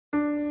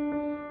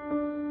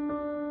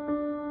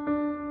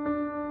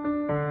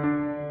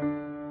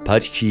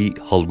پارکی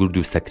هەڵگورد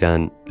و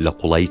سەکران لە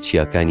قوڵایی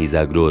چیاکانی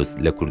زاگرۆز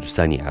لە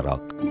کوردستانی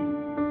عێراق.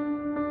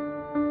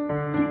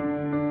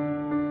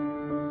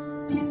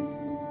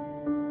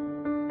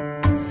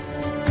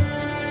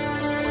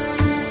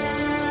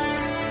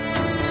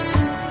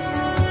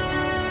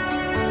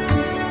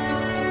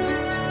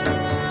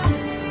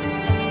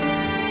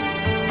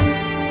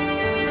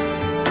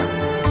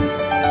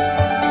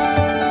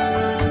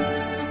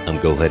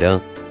 گەوهرە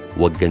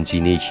وەک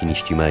گەنجینەیەکی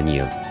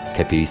نیشتیمانیە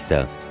کە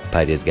پێویستە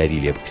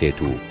پارێزگاری لێ بکرێت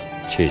و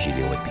چێژی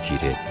لێوە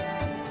بگیرێت.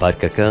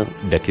 پارکەکە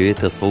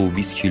دەکەوێتە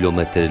 120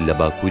 کیلۆمەتر لە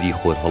باکووری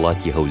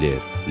خۆرهەڵاتی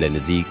هەولێر لە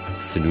نزیک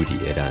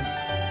سنووری ئێران.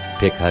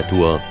 پێک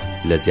هاتووە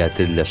لە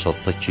زیاتر لە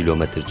 600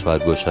 کیلۆمەتر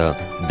چوارگۆشە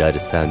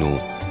دارستان و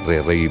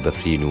ڕێڕەوی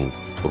بەفرین و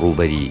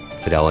ڕووبەری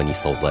فراوانی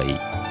سەوزایی.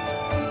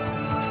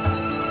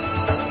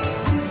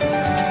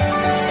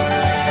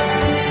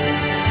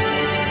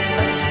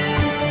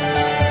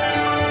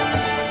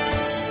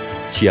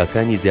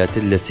 چیاکانی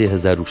زیاتر لە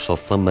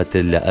 3600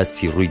 مەتر لە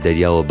ئاستی ڕووی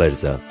دەریاوە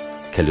بەرزە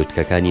کە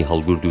لوتکەکانی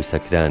هەڵگورد و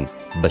سەکران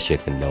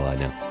بەشێکن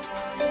لەوانە.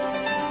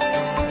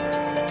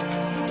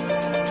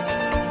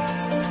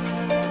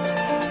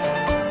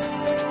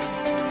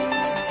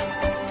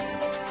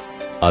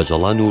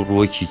 ئاژەڵان و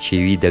ڕووەکی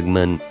کێوی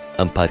دەگمەن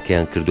ئەم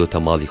پارکەیان کردوتە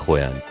ماڵی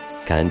خۆیان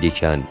کە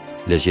هەندێکیان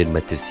لە ژێر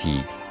مەترسی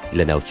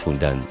لە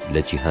ناوچووندان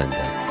لە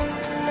جیهاندا.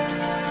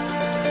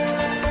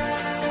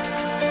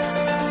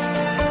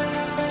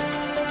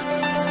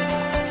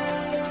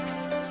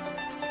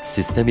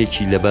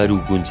 سیستەمێکی لەبار و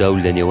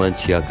گونجاو لە نێوان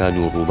چیاکان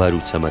و ڕووبار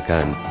و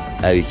چەمەکان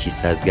ئاوێکی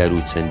سازگار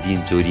و چەندین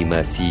جۆری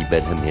ماسی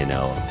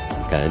بەرهەمهێناوە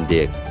کە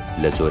هەندێک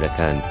لە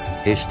جۆرەکان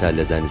هێشتا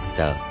لە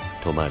زانستدا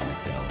تۆمار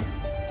نەکراوە.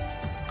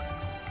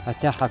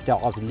 هەتا هەفتە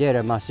عەفت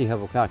لێرە ماسی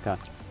هەبوو کاکە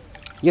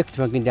یەک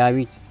تفەنگ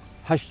داویت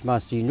 8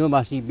 ماسی 9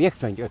 ماسی بە یەک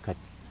تفەنگ ئەکەت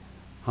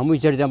هەمووی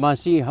زەردە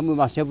ماسی هەموو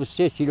ماسی هەبوو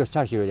 3 کیلۆ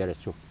 4 کیلۆ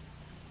دەرەچوو.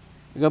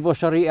 ئەگە بۆ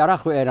شەڕی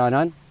عێراق و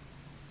ئێرانان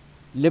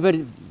لەبەر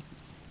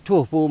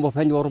تۆپ بۆ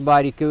مەپەند و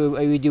ڕووباری کە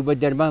ئەوی دی و بە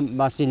دەرمان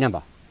ماسی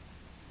نەما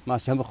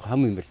ماسی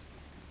هەمووی مرد.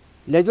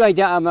 لە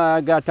دوایدا ئەمە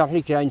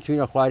گاتەڵی کران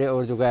چوونە خوارێ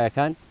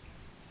ئۆردوگایەکان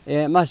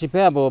ماسی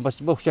پێیا بۆ بەس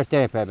بۆ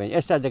شەرتەیە پێبێن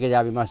ئێستا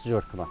دەگەدابی ماسی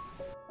زۆر کەمە.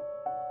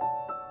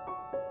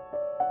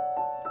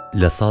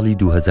 لە ساڵی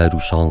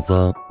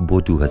 2016 بۆ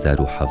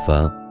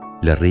 2017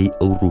 لە ڕێی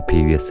ئەو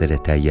ڕووپێویە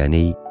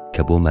سەرەتاییانەی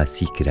کە بۆ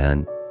ماسی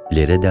کران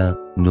لێرەدا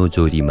 9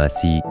 جۆری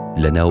ماسی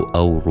لە ناو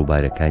ئەو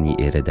ڕووبارەکانی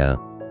ئێرەدا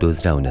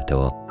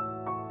دۆزراونەتەوە.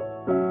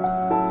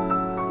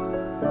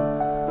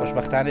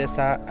 خۆشبەختانە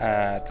ئێستا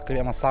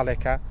تقریبا ئەمە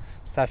ساڵێکە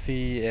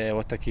ستافی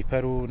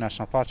وەتەکیپەر و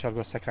ناشنال پارک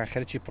هەڵگورد-سەکران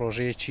خەریکی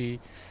پرۆژەیەکی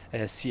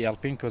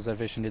CLP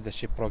Conservation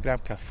Leadership Program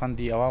کە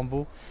فەندی ئەوان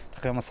بوو.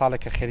 تقریبا ئەمە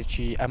ساڵێکە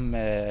خەریکی ئەم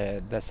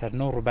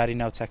دەسەرنەوە ڕووباری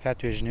ناوچەکە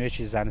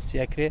توێژنەوەیەکی زانستی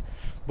ئەکرێ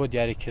بۆ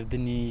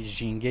دیاریکردنی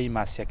ژینگەی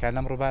ماسیەکان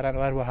لەم ڕووباران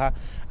وەروەها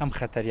ئەم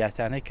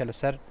خەتەریاتانەی کە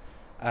لەسەر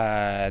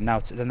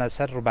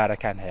لەسەر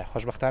ڕووبارەکان هەیە.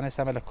 خۆشبەختانە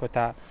ئێستا لە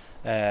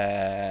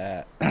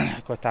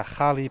کۆتا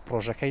خاڵی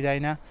پرۆژەکەی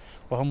داینە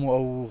و هەموو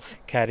ئەو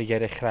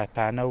کاریگەری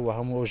خراپانە و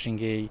هەموو ئەو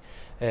ژینگەی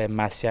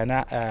ماسیانە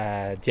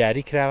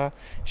دیاری کراوە.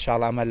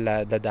 ئینشاڵڵا ئەمە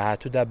لە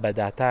داهاتوودا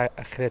بەداتا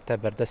ئەخرێتە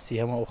بەردەستی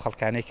هەموو ئەو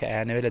خەڵکانەی کە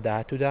ئەیانەوێت لە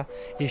داهاتوودا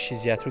ئیشی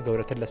زیاتر و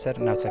گەورەتر لەسەر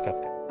ناوچەکە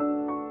بکەن.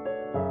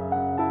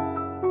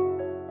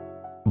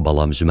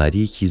 بەڵام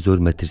ژمارەیەکی زۆر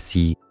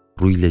مەترسی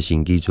ڕووی لە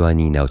ژینگەی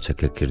جوانی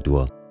ناوچەکە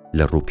کردووە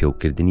لە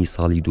ڕووپێوکردنی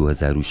ساڵی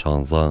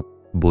 2016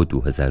 بۆ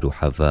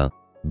 2017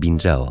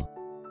 بینراوە.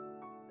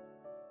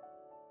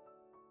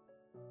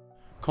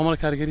 کۆمەڵە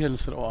کارگەری هەیە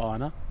لەسەر ئەو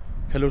ئەوانە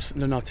کە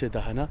لە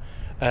ناوچێدا هەنا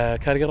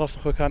کارگەر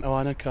ڕاستەخۆیەکان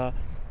ئەوانە کە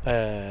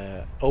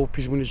ئەو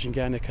پیشبوونی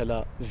ژینگیانە کە لە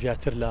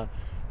زیاتر لە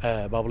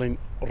با بڵێن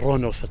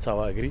ڕۆنەوە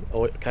سەرچاواگری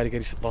ئەوە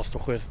کاریگەری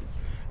ڕاستەخۆی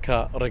کە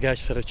ڕێگای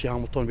سەرەکی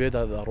هەمووتۆن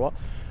بێدا داڕوە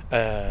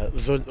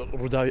زۆر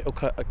ڕووداوی ئەو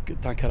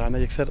تانکەرانە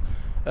یەکسەر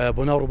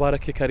بۆ ناو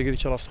ڕووبارەکەی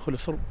کاریگەریی ڕاستەخۆ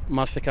لەسەر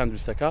ماسیەکان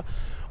دروستەکە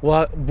و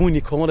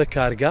بوونی کۆمەڵە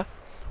کارگە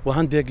و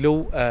هەندێک لەو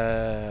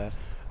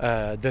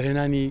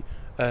دەرهێنانی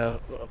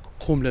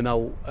قوم لە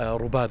ناو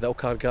ڕووباردا ئەو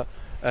کارگە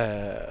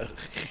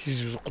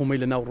قومەی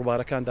لە ناو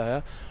ڕووبارەکاندایە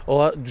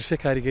ئەوە دووسێ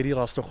کاریگەری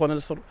ڕاستەخۆنە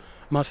لەسەر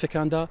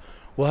ماسیەکاندا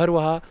و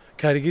هەروەها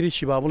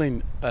کاریگەریی با بڵێن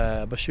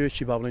بە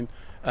شێوەیەکی با بڵێن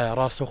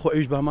ڕاستەخۆ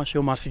ئەویش بامان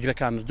شێوە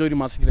ماسیگرەکان زۆری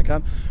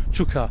ماسیگرەکان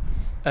چووکە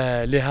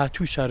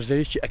لێهاتووی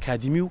شارژەیەکی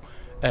ئەکادمی و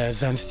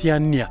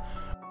زانستیان نییە.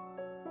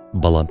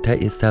 بەڵام تا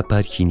ئێستا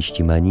پارکی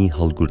نیشتیمانی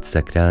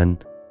هەڵگورد-سەکران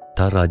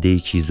تا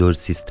ڕادەیەکی زۆر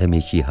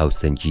سیستەمێکی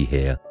هاوسەنجی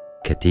هەیە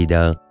کە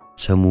تێیدا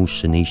چەم و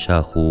شنەی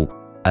شاخ و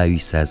ئاوی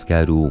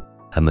سازگار و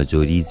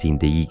هەمەجۆری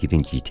زیندەیی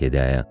گرنگی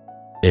تێدایە.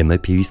 ئێمە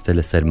پێویستە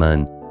لە سەرمان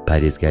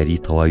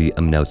پارێزگاری تەواوی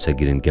ئەم ناوچە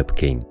گرنگە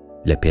بکەین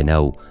لە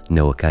پێناو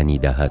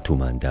نەوەکانی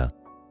داهاتووماندا.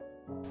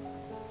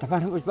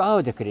 تەپان هەمووش بە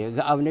ئاوە دەکرێت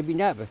ئاو نەبی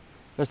نابێت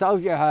بەس ئەو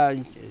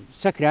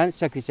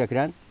سەکری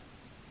سەکران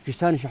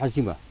کوێستانش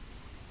حەزیمە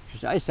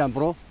ئێستا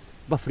بڕۆ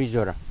بەفری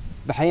زۆرە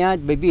بەحەیات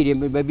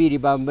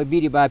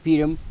بەبیری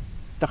باپیرم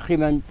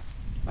تقریبا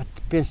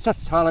 500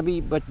 ساڵەبی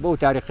بۆ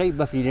تاریخی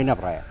بەفری لێ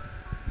نەبڕایە.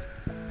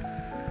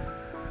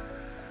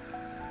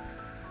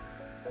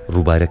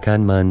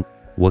 ڕووبارەکانمان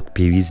وەک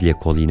پێویست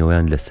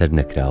لێکۆڵینەوەیان لەسەر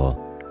نەکراوە،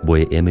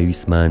 بۆیە ئێمە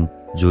ویسمان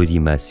جۆری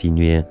ماسی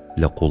نوێ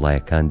لە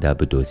قوڵایەکاندا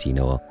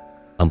بدۆزینەوە.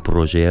 ئەم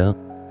پرۆژەیە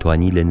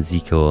توانی لە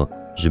نزیکەوە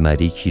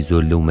ژمارەیەکی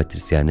زۆر لەو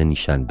مەترسیانە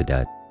نیشان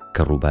بدات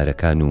کە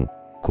ڕووبارەکان و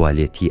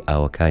کوالێتی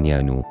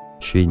ئاوەکانیان و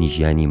شوێنی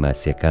ژیانی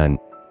ماسیەکان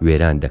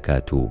وێران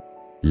دەکات و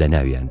لە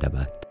ناویان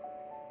دەبات.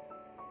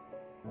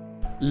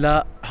 لە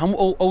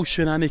هەموو ئەو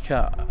شوێنانێک کە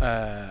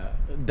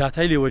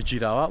داتای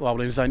لێوەرگیراوە وا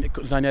بڵێن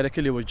زانیارەکە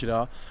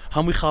لێوەرگیراوە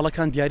هەمووی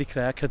خاڵەکان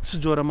دیاریکرایە کە چ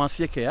جۆرە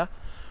ماسیەکەیە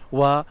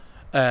و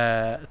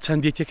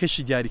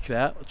چەندێتەکەشی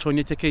دیاریکرایە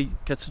چۆنیەتەکەی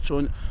کە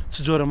چ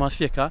جۆرە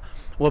ماسیەکە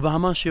و بە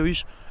هەمان شێویش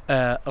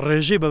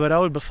ڕێژەی بە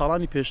بەراورد بە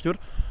ساڵانی پێشتر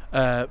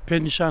پێ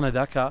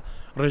نیشانەدا کە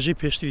ڕێژەی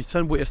پێشتری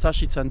چەند بۆ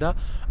ئێستاشی چەندە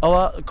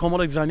ئەوە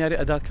کۆمەڵێک زانیاری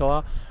ئەداتکەوە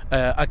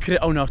ئەکرێ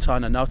ئەو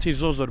ناوچانە ناوچەی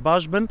زۆر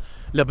باش بن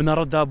لە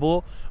بنەڕەتدا بۆ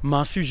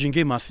ماسی و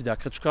ژینگەی ماسیدا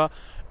کە چکە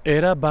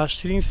ئێرە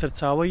باشترین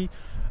سەرچاوی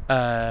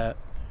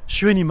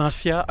شوێنی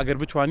ماسیە ئەگەر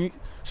بتوانی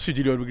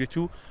سوودی لۆر بگریت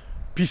و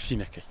پیسی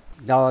نەکەی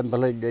داوام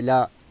بڵێ لە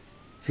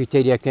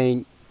فیتەریەکەین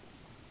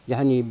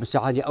یعنی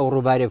بسەعادی ئەو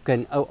ڕووبارێ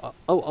بکەن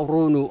ئەو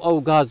ڕۆن و ئەو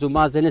گاز و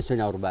مازە نەچن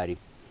ناو ڕووباری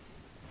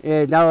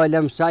داوا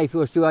لەم سایفی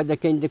وەستووا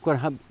دەکەین دەکوەر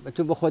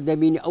تو بە خۆت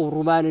دەبینی ئەو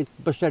ڕووبارت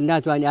بەشەر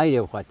ناتوانانی ئای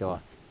لێ بخواتەوە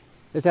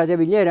ئێستا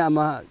دەبین لێرە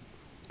ئەمە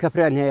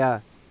کەپران هەیە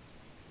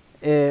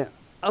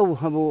ئەو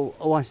هەموو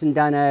ئەوان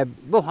سندانە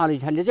بۆ حاڵی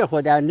هەندێک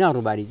خۆدا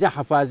ناڕووباری جا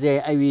حەفازێ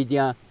ئەوی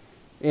دیا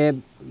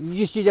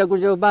جستی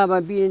دەگوزەوە بابا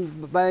بین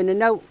باێنە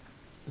ناو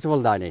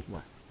زڵدانێت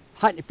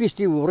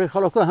پیستی و ڕێی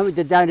خەڵکۆ هەمووی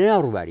دەدانە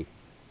ناو ڕووباری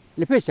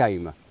لە پێش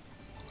چاویمە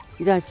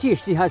دا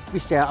چیشتی هات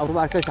پیستە ئەو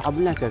ڕووبارکەش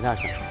عەبوو ناکرد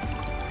هاتە